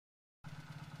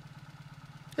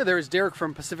Hey, there's Derek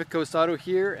from Pacific Coast Auto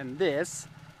here, and this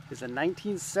is a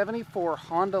 1974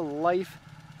 Honda Life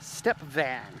step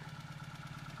van.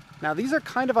 Now these are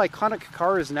kind of iconic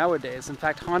cars nowadays. In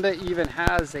fact, Honda even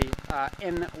has a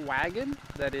N-Wagon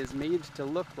that is made to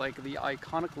look like the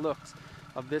iconic looks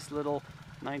of this little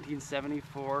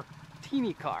 1974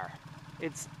 teeny car.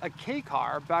 It's a K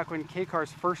car back when K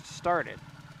cars first started.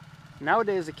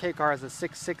 Nowadays a K car has a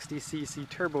 660cc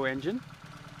turbo engine.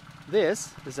 This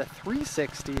is a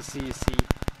 360cc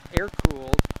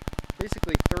air-cooled,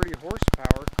 basically 30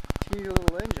 horsepower, teeny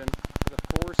little engine with a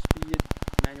 4-speed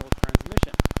manual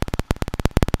transmission.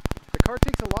 The car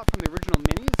takes a lot from the original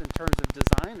Minis in terms of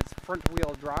design. It's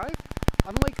front-wheel drive.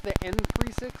 Unlike the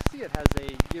N360, it has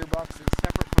a gearbox that's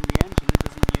separate from the engine. It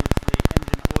doesn't use the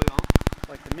engine oil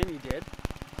like the Mini did.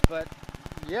 But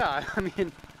yeah, I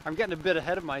mean, I'm getting a bit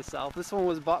ahead of myself. This one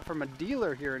was bought from a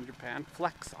dealer here in Japan,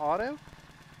 Flex Auto.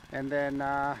 And then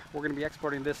we're going to be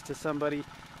exporting this to somebody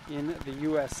in the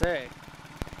USA.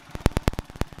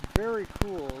 Very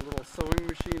cool little sewing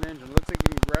machine engine. Looks like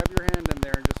you can grab your hand in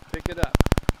there and just pick it up.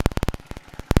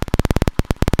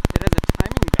 It has a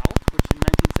timing belt, which in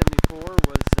 1974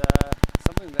 was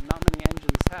something that not many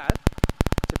engines had.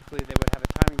 Typically they would have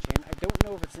a timing chain. I don't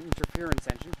know if it's an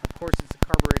interference engine. Of course it's a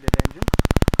carbureted engine.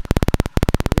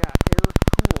 Yeah,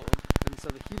 air-cooled. And so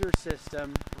the heater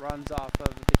system runs off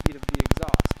of the heat of the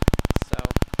exhaust. So,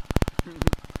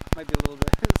 might be a little bit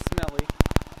smelly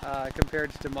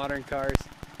compared to modern cars.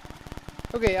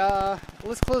 Okay,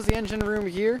 let's close the engine room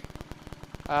here.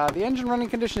 The engine running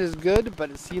condition is good, but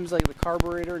it seems like the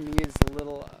carburetor needs a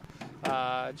little,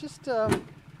 just a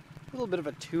little bit of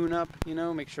a tune-up, you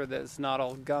know, make sure that it's not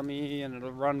all gummy and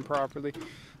it'll run properly.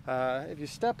 If you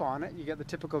step on it, you get the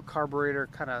typical carburetor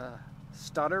kind of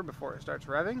stutter before it starts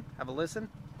revving. Have a listen.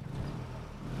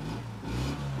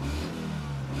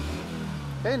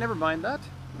 Okay, never mind that.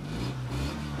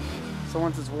 So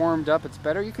once it's warmed up, it's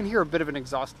better. You can hear a bit of an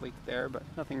exhaust leak there, but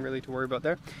nothing really to worry about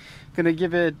there. Gonna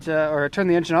give it, or turn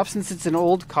the engine off. Since it's an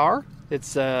old car,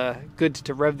 it's good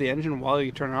to rev the engine while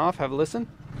you turn it off. Have a listen.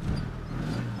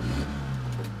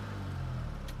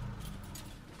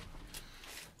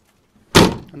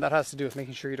 And that has to do with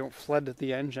making sure you don't flood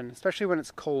the engine, especially when it's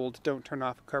cold. Don't turn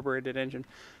off a carbureted engine,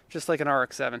 just like an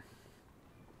RX-7.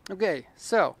 Okay,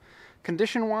 so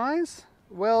condition-wise,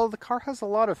 well, the car has a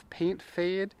lot of paint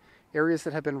fade, areas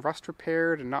that have been rust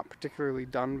repaired and not particularly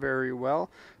done very well.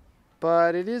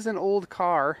 But it is an old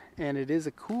car, and it is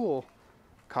a cool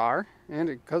car, and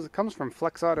it comes from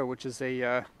Flex Auto, which is a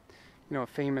a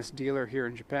famous dealer here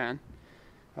in Japan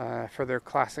for their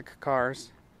classic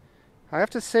cars. I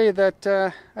have to say that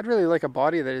I'd really like a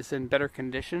body that is in better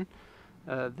condition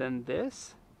than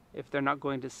this, if they're not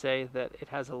going to say that it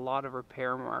has a lot of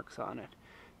repair marks on it.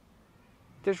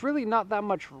 There's really not that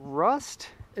much rust.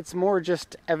 It's more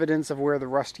just evidence of where the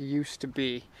rust used to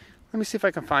be. Let me see if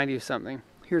I can find you something.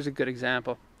 Here's a good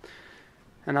example.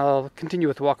 And I'll continue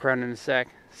with walk around in a sec.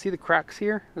 See the cracks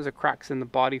here? There's a cracks in the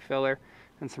body filler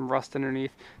and some rust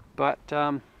underneath. But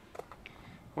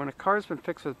when a car's been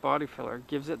fixed with body filler, it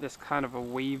gives it this kind of a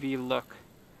wavy look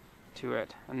to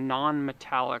it. A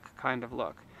non-metallic kind of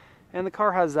look. And the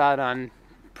car has that on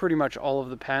pretty much all of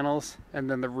the panels. And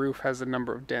then the roof has a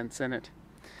number of dents in it.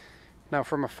 Now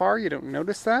from afar you don't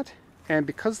notice that, and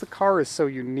because the car is so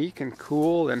unique and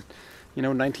cool and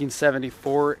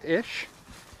 1974-ish,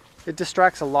 it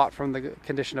distracts a lot from the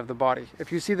condition of the body.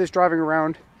 If you see this driving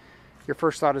around, your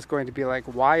first thought is going to be like,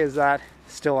 why is that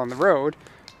still on the road?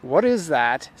 What is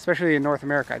that? Especially in North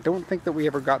America. I don't think that we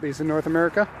ever got these in North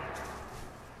America.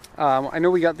 I know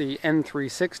we got the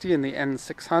N360 and the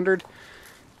N600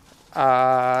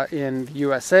 in the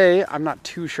USA. I'm not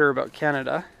too sure about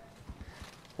Canada,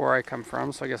 where I come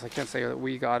from, so I guess I can't say that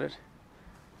we got it.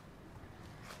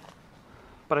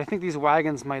 But I think these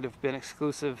wagons might have been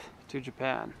exclusive to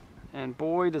Japan. And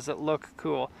boy, does it look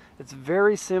cool. It's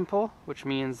very simple, which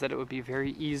means that it would be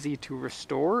very easy to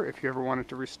restore if you ever wanted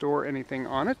to restore anything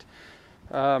on it.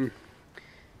 And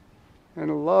I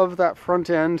love that front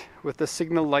end with the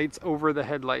signal lights over the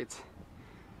headlights.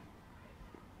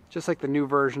 Just like the new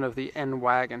version of the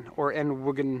N-Wagon, or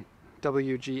N-Wagon,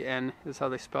 WGN is how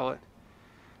they spell it.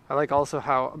 I like also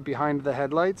how behind the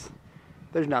headlights,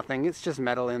 there's nothing, it's just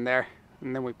metal in there.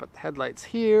 And then we put the headlights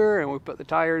here, and we put the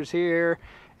tires here,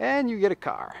 and you get a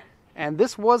car. And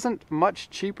this wasn't much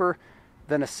cheaper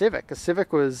than a Civic. A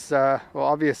Civic was, well,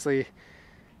 obviously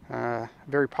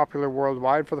very popular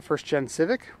worldwide for the first gen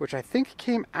Civic, which I think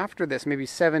came after this, maybe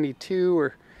 72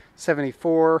 or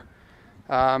 74.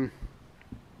 The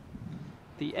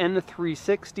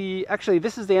N360, actually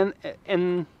this is the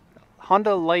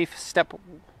Honda Life step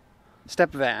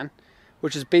van,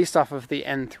 which is based off of the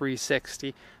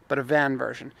N360, but a van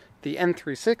version. The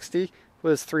N360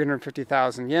 was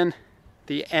 350,000 yen.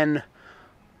 The N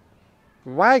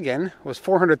wagon was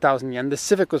 400,000 yen. The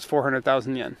Civic was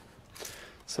 400,000 yen.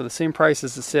 So the same price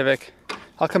as the Civic.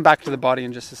 I'll come back to the body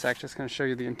in just a sec. Just going to show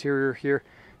you the interior here.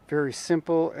 Very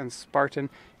simple and Spartan.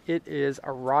 It is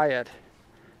a riot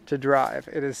to drive.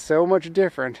 It is so much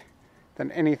different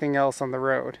than anything else on the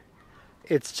road.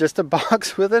 It's just a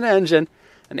box with an engine,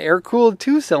 an air-cooled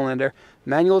 2-cylinder,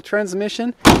 manual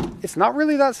transmission. It's not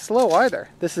really that slow either.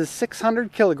 This is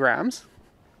 600 kilograms.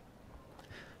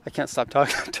 I can't stop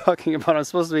talking about it. I'm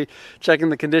supposed to be checking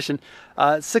the condition.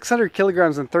 600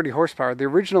 kilograms and 30 horsepower. The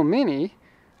original Mini,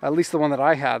 at least the one that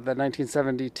I had, the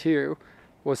 1972,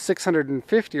 was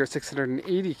 650 or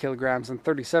 680 kilograms and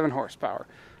 37 horsepower.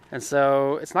 And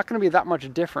so it's not going to be that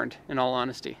much different, in all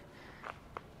honesty.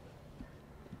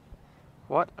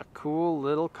 What a cool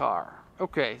little car.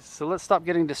 Okay, so let's stop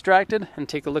getting distracted and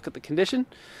take a look at the condition.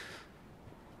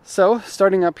 So,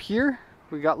 starting up here,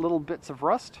 we got little bits of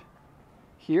rust.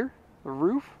 Here, the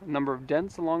roof, a number of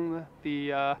dents along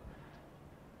that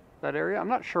area. I'm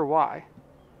not sure why.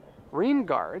 Rain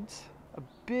guards, a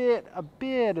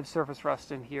bit of surface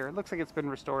rust in here. It looks like it's been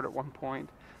restored at one point,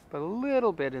 but a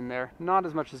little bit in there, not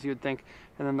as much as you'd think.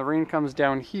 And then the rain comes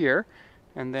down here,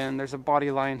 and then there's a body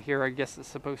line here. I guess it's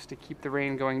supposed to keep the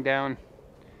rain going down.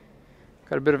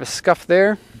 Got a bit of a scuff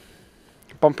there.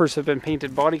 Bumpers have been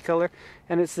painted body color,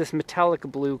 and it's this metallic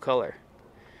blue color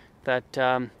that,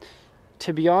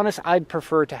 to be honest, I'd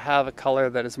prefer to have a color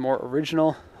that is more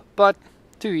original, but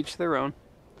to each their own.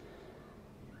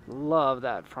 Love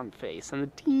that front face and the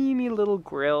teeny little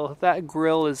grille. That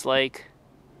grille is like,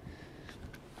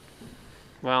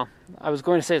 well, I was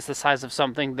going to say it's the size of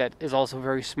something that is also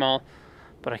very small,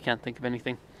 but I can't think of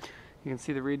anything. You can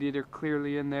see the radiator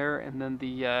clearly in there, and then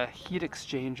the heat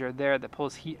exchanger there that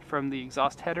pulls heat from the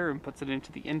exhaust header and puts it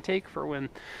into the intake for when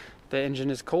the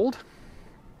engine is cold.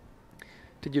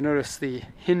 Did you notice the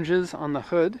hinges on the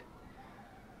hood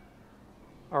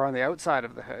are on the outside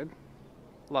of the hood?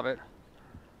 Love it.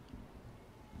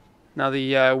 Now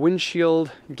the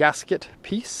windshield gasket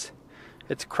piece,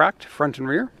 it's cracked front and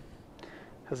rear.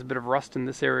 Has a bit of rust in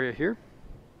this area here.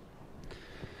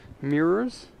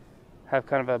 Mirrors have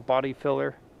kind of a body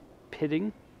filler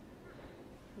pitting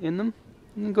in them.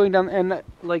 And then going down and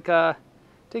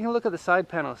taking a look at the side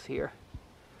panels here.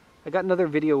 I got another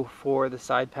video for the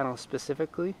side panel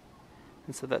specifically,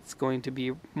 and so that's going to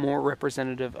be more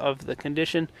representative of the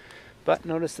condition. But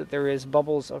notice that there is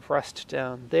bubbles of rust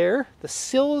down there. The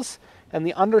sills and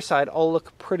the underside all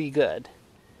look pretty good,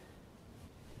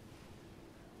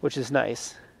 which is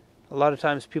nice. A lot of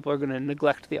times people are going to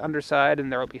neglect the underside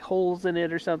and there will be holes in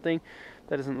it or something.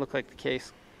 That doesn't look like the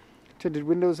case. Tinted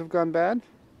windows have gone bad.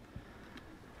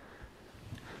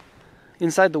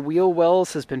 Inside the wheel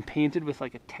wells has been painted with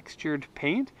like a textured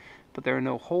paint, but there are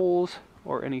no holes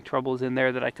or any troubles in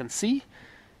there that I can see,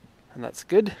 and that's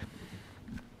good.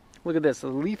 Look at this, the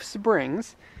leaf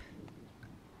springs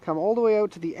come all the way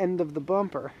out to the end of the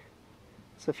bumper.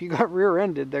 So if you got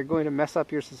rear-ended, they're going to mess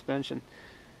up your suspension.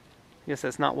 I guess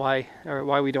that's not why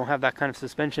we don't have that kind of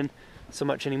suspension so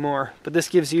much anymore. But this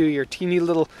gives you your teeny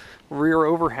little rear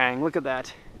overhang. Look at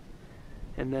that.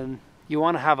 And then you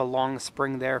want to have a long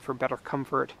spring there for better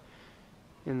comfort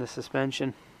in the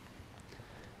suspension.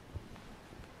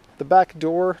 The back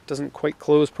door doesn't quite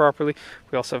close properly.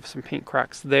 We also have some paint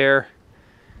cracks there.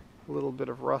 A little bit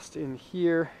of rust in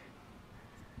here.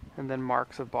 And then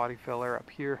marks of body filler up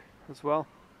here as well.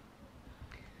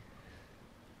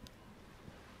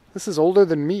 This is older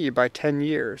than me by 10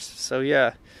 years. So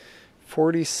yeah,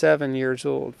 47 years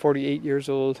old, 48 years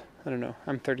old. I don't know,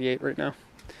 I'm 38 right now.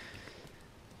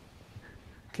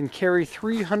 Can carry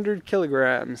 300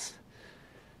 kilograms.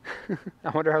 I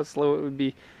wonder how slow it would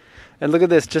be. And look at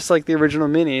this, just like the original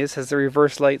Minis, has the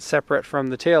reverse light separate from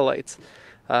the tail lights.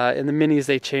 In the Minis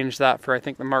they changed that for I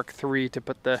think the Mark III to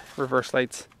put the reverse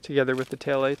lights together with the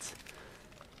tail lights.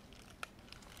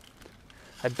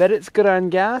 I bet it's good on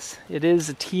gas. It is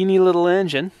a teeny little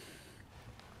engine.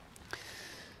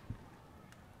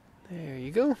 There you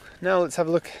go. Now let's have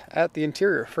a look at the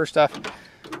interior. First off,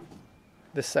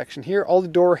 this section here. All the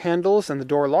door handles and the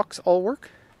door locks all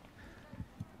work.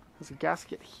 There's a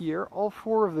gasket here. All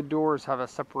four of the doors have a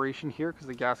separation here because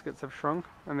the gaskets have shrunk,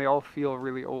 and they all feel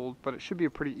really old, but it should be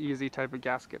a pretty easy type of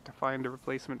gasket to find a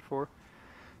replacement for.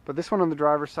 But this one on the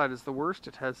driver's side is the worst.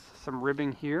 It has some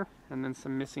ribbing here and then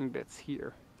some missing bits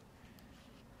here.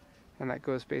 And that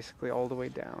goes basically all the way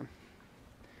down.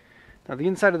 Now the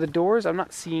inside of the doors, I'm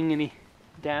not seeing any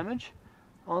damage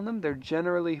on them. They're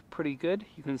generally pretty good.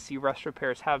 You can see rust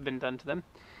repairs have been done to them.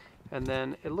 And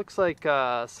then it looks like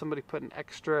somebody put an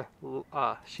extra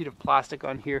sheet of plastic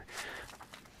on here.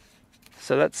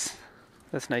 So that's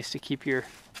nice to keep your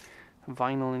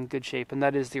vinyl in good shape. And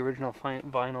that is the original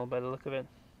vinyl by the look of it.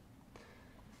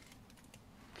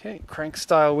 Okay, crank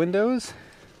style windows.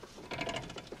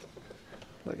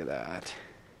 Look at that.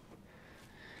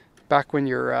 Back when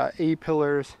your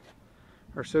A-pillars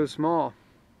are so small.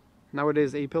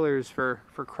 Nowadays A-pillars for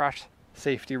crash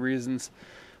safety reasons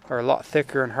are a lot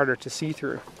thicker and harder to see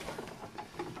through.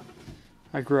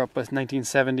 I grew up with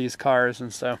 1970s cars,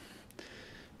 and so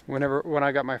when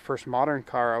I got my first modern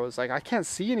car, I was like, I can't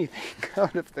see anything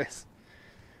out of this.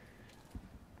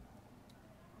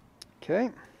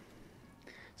 Okay.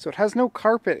 So it has no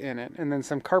carpet in it, and then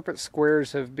some carpet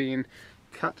squares have been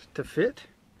cut to fit.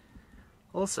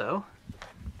 Also,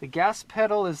 the gas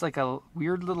pedal is like a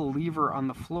weird little lever on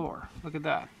the floor. Look at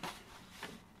that.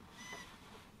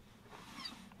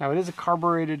 Now it is a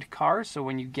carbureted car, so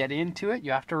when you get into it,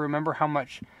 you have to remember how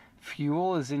much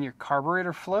fuel is in your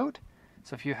carburetor float.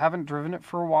 So if you haven't driven it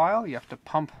for a while, you have to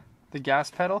pump the gas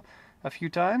pedal a few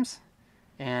times.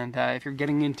 And if you're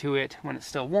getting into it when it's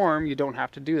still warm, you don't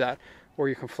have to do that, or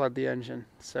you can flood the engine.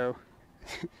 So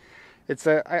it's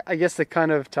I guess the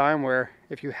kind of time where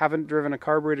if you haven't driven a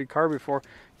carbureted car before,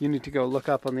 you need to go look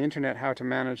up on the internet how to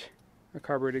manage a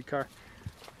carbureted car.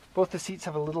 Both the seats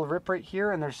have a little rip right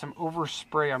here, and there's some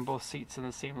overspray on both seats in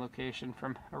the same location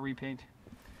from a repaint.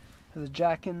 There's a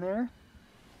jack in there.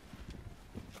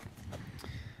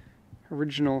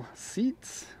 Original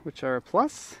seats, which are a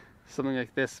plus. Something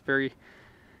like this, very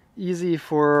easy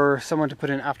for someone to put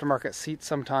in aftermarket seats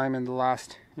sometime in the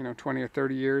last 20 or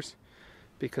 30 years,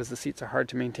 because the seats are hard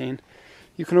to maintain.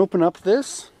 You can open up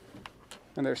this,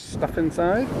 and there's stuff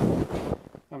inside.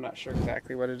 I'm not sure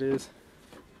exactly what it is.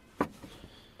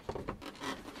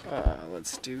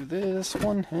 Let's do this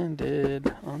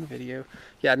one-handed on the video.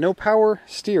 Yeah, no power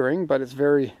steering, but it's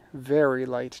very, very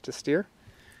light to steer.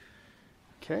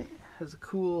 Okay, has a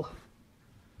cool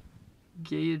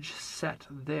gauge set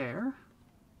there.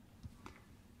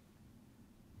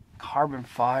 Carbon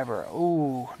fiber,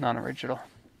 oh, non-original.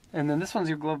 And then this one's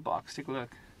your glove box, take a look.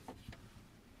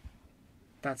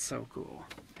 That's so cool.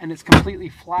 And it's completely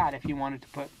flat if you wanted to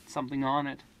put something on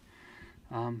it.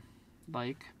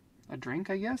 Like a drink,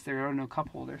 I guess. There are no cup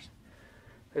holders.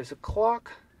 There's a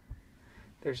clock.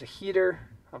 There's a heater.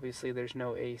 Obviously there's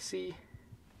no AC.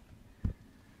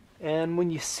 And when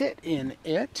you sit in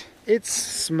it, it's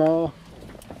small.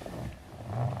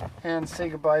 And say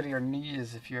goodbye to your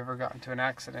knees if you ever got into an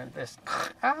accident. This,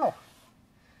 ow!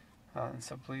 And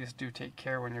so please do take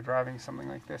care when you're driving something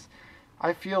like this.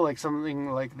 I feel like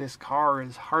something like this car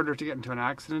is harder to get into an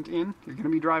accident in. You're going to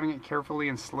be driving it carefully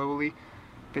and slowly,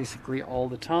 basically all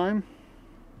the time.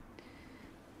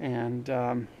 And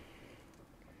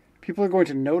people are going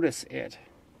to notice it.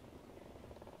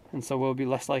 And so we'll be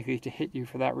less likely to hit you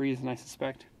for that reason, I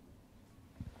suspect.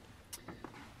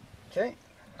 Okay.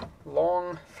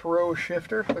 Long throw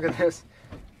shifter. Look at this.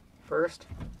 First,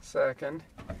 second,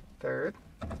 third,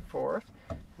 fourth,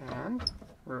 and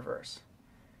reverse.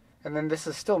 And then this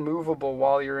is still movable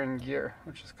while you're in gear,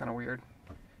 which is kind of weird.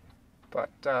 But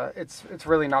it's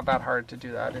really not that hard to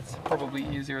do that. It's probably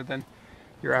easier than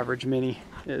your average Mini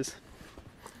is.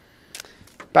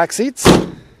 Back seats.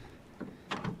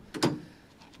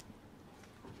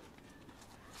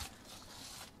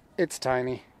 It's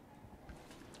tiny.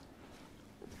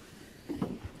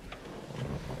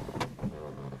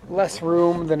 Less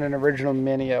room than an original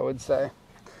Mini, I would say.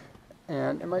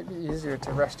 And it might be easier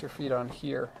to rest your feet on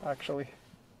here, actually.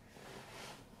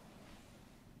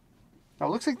 Now, it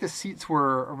looks like the seats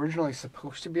were originally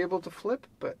supposed to be able to flip,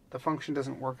 but the function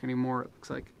doesn't work anymore, it looks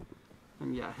like.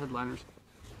 And yeah, headliner's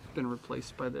been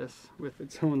replaced by this with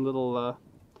its own little,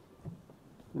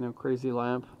 crazy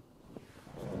lamp.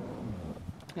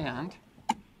 And,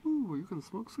 ooh, you can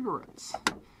smoke cigarettes.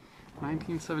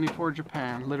 1974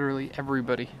 Japan. Literally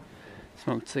everybody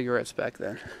smoked cigarettes back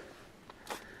then.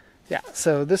 Yeah,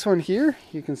 so this one here,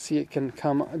 you can see it can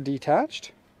come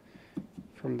detached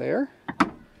from there.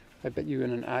 I bet you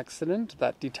in an accident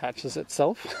that detaches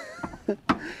itself.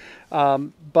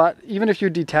 But even if you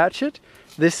detach it,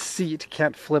 this seat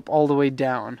can't flip all the way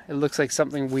down. It looks like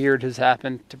something weird has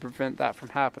happened to prevent that from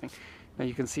happening. Now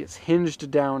you can see it's hinged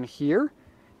down here,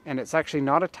 and it's actually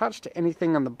not attached to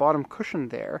anything on the bottom cushion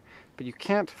there, but you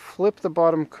can't flip the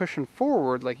bottom cushion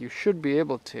forward like you should be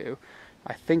able to,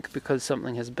 I think because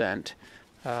something has bent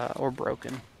or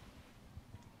broken.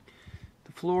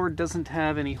 The floor doesn't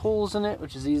have any holes in it,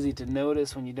 which is easy to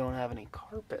notice when you don't have any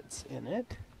carpets in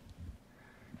it.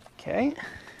 Okay.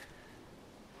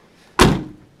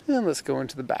 And let's go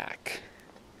into the back.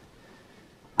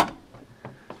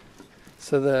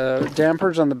 So the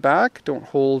dampers on the back don't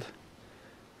hold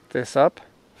this up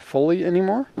fully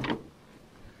anymore.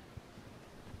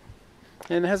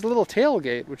 And it has a little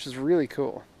tailgate, which is really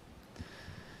cool.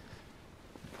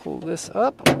 Pull this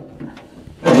up.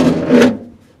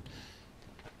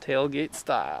 Tailgate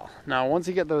style. Now once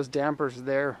you get those dampers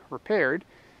there repaired,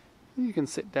 you can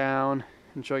sit down,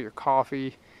 enjoy your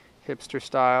coffee, hipster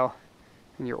style,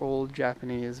 in your old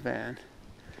Japanese van.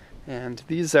 And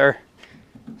these are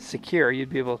secure. You'd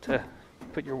be able to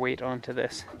put your weight onto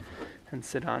this and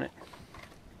sit on it.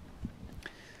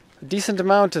 A decent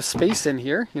amount of space in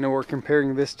here. You know, we're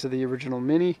comparing this to the original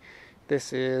Mini.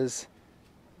 This is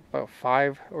about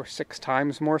 5 or 6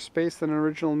 times more space than an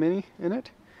original Mini in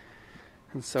it.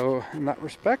 And so in that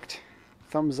respect,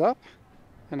 thumbs up.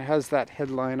 And it has that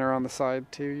headliner on the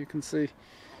side too, you can see.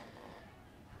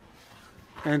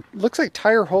 And it looks like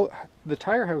the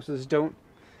tire houses don't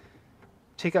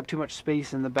take up too much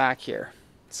space in the back here.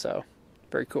 So,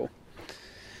 very cool.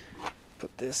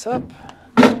 Put this up.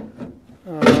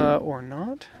 Or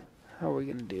not. How are we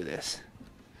going to do this?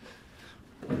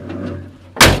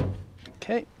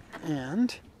 Okay.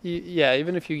 And, yeah,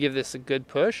 even if you give this a good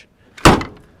push,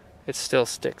 it still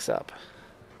sticks up.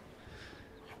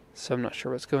 So I'm not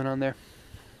sure what's going on there.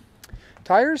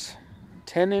 Tires,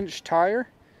 10-inch tire,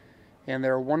 and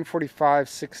they're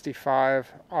 145/65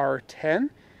 R10.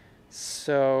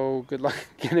 So good luck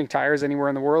getting tires anywhere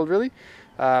in the world, really.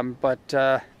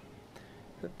 But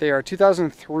they are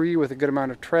 2003 with a good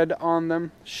amount of tread on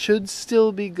them. Should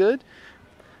still be good.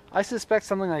 I suspect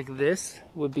something like this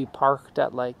would be parked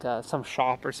at like some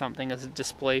shop or something as a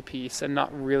display piece and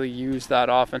not really used that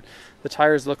often. The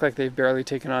tires look like they've barely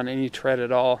taken on any tread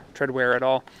wear at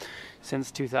all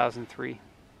since 2003.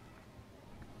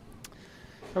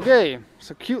 Okay,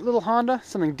 so cute little Honda,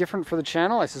 something different for the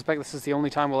channel. I suspect this is the only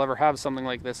time we'll ever have something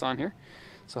like this on here.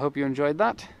 So I hope you enjoyed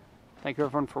that. Thank you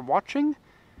everyone for watching,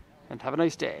 and have a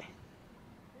nice day.